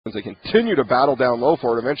As they continue to battle down low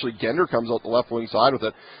for it, eventually Gender comes out the left wing side with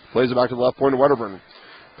it, plays it back to the left point to Wedderburn.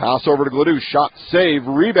 Pass over to Gladue, shot save,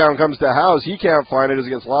 rebound comes to Howes, he can't find it as it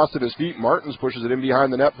gets lost at his feet. Martins pushes it in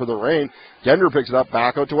behind the net for the Reign. Gender picks it up,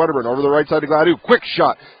 back out to Wedderburn, over the right side to Gladue, quick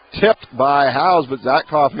shot, tipped by Howes, but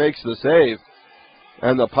Zatkoff makes the save.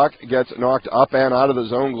 And the puck gets knocked up and out of the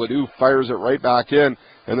zone. Gladue fires it right back in,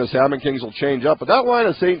 and the Salmon Kings will change up. But that line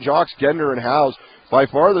of St. Jacques, Gender, and Howes, by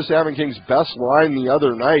far the Salmon Kings' best line the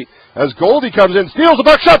other night. As Goldie comes in, steals the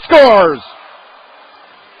puck, shot, scores!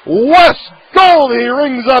 Wes Goldie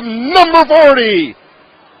rings up number 40!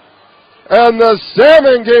 And the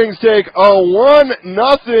Salmon Kings take a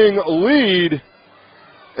 1-0 lead.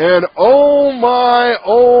 And oh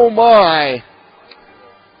my,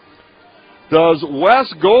 does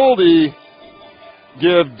Wes Goldie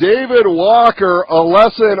give David Walker a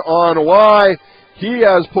lesson on why he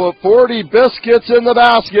has put 40 biscuits in the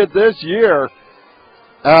basket this year.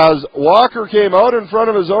 As Walker came out in front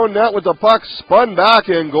of his own net with the puck, spun back,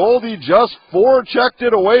 and Goldie just forechecked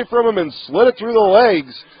it away from him and slid it through the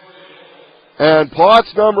legs. And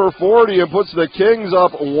Potts number 40 and puts the Kings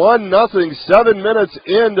up 1-0, 7 minutes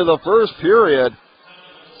into the first period.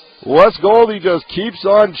 Wes Goldie just keeps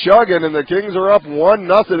on chugging, and the Kings are up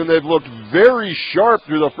 1-0, and they've looked very sharp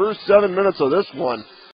through the first 7 minutes of this one.